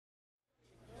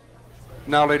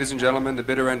Now, ladies and gentlemen, the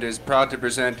bitter end is proud to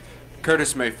present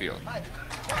Curtis Mayfield.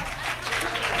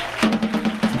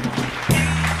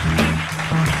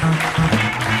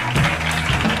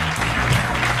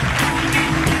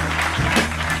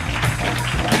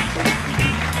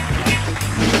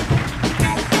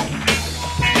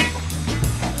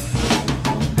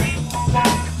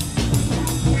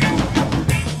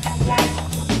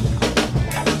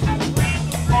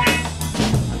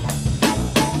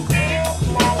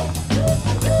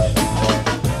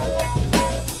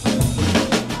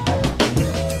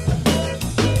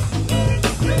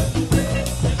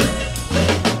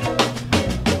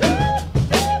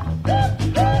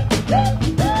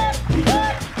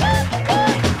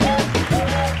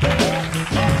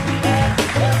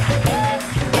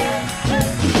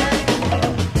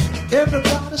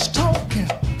 Everybody's talking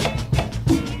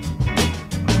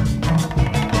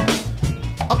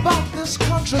about this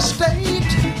country state.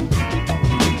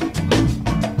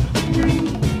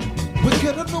 We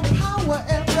get a new power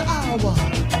every hour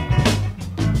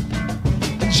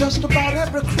in just about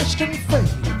every Christian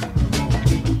faith.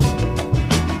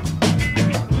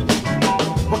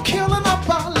 We're killing up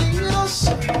our leaders.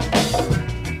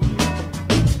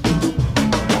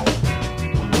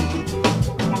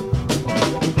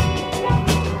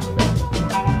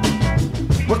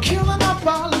 We're killing up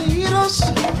our leaders.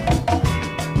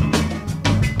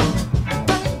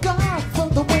 Thank God for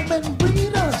the women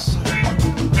breeders,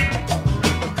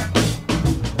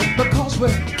 because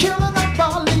we're killing up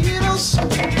our leaders.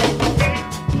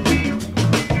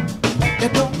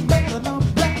 It don't matter now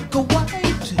black or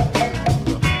white,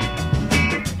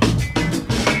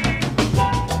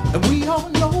 and we all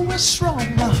know it's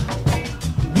wrong.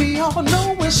 We all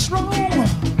know it's wrong.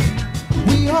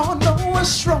 We all know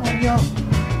it's wrong, y'all.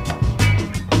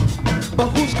 But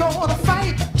who's gonna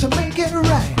fight to make it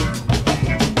right?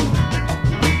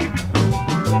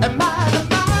 And mighty,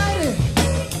 mighty,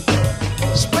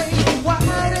 Spade and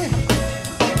Whitey,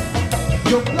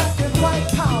 your black and white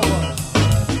power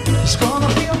is gonna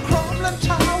be a crumbling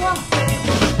tower,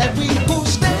 and we who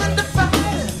stand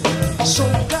divided, so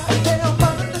goddamn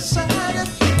undecided.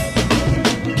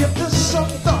 Give this some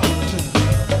thought,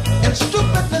 and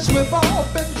stupidness we've all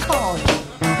been caught.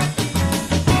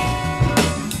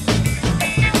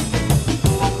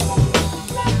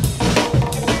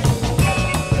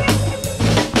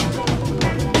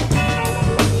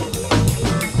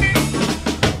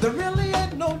 There really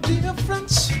ain't no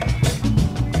difference.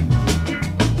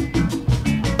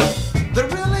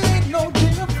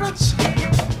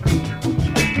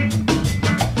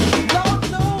 Lord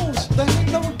knows there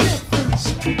ain't no difference.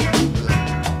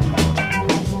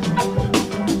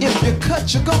 If you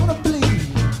cut, you're gonna bleed.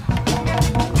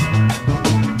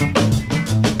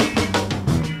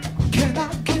 Can I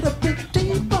get a bit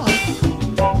deeper?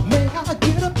 May I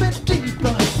get a bit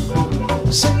deeper?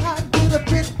 Say I get a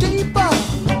bit deeper.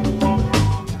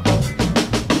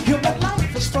 Human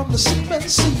life is from the semen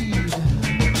seed.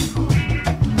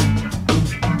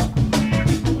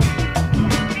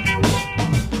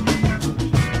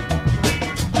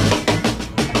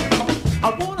 I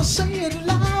wanna say it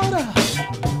louder.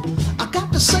 I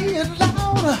got to say it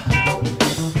louder.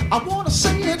 I wanna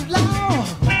say it loud.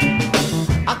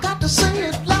 I got to say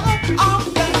it loud.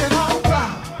 I'm getting all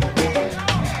proud.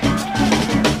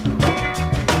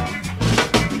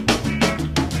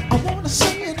 I wanna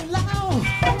say it loud.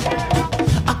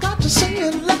 I got to say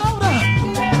it louder.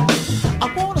 I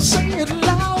wanna say it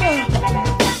louder.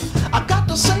 I got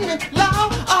to say it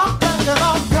loud. I'm getting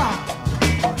all proud.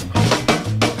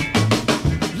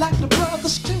 Like the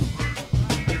brothers do,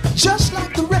 just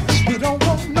like the rest, we don't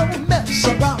want no mess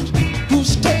about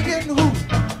who's taking who.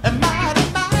 And mighty,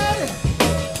 mighty,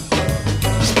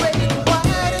 Spade and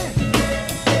Whitey,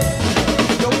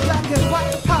 your black and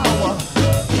white power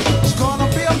is gonna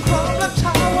be a crumbling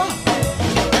tower,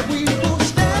 and we who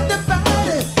stand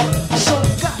divided, so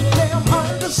goddamn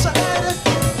undecided.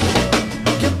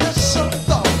 Give this some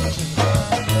thought,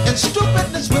 and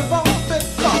stupidness we've all been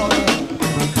caught.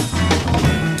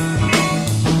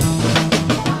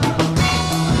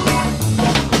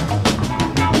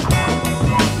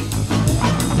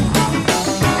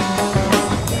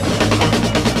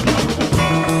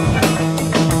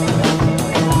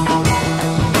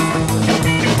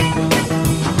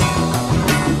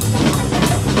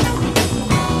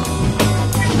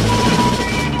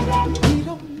 We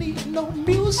don't need no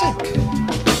music,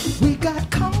 we got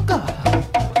conga.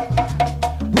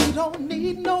 We don't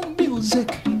need no music,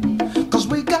 cause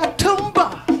we got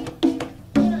tumba.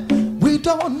 We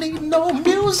don't need no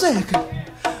music,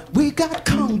 we got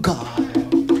conga.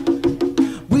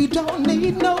 We don't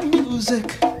need no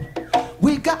music,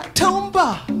 we got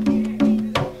timber.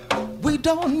 We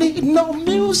don't need no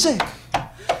music.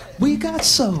 We got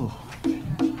soul.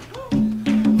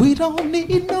 We don't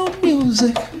need no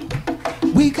music.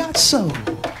 We got soul.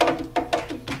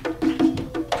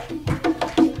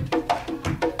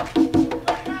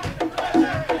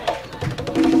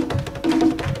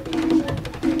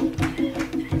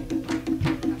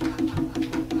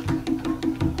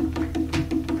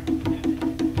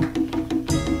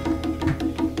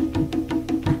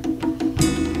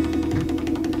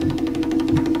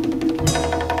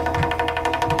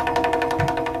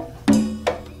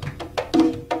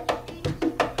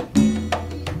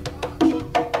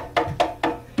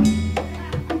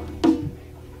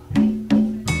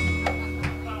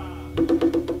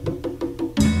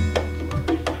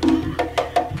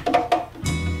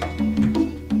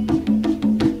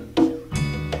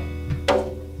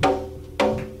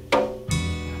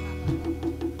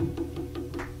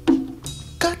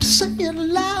 Say it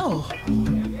loud.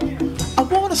 I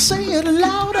wanna say it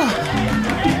louder.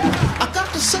 I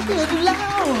got to say it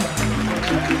loud.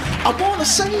 I wanna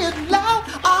say it loud.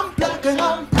 I'm black and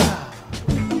I'm proud.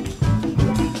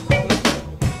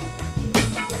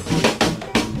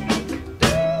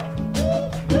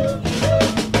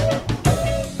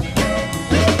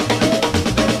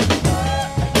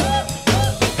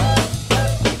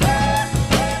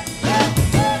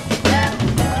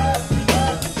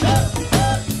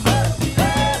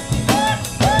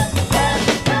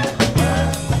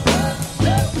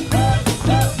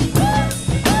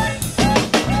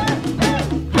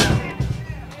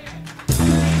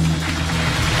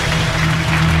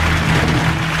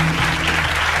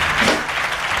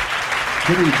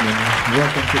 Good evening.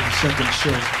 Welcome to the second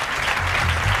show.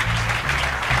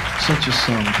 Such a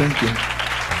song. Thank you.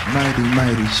 Mighty,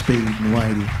 mighty Spade and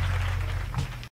Whitey.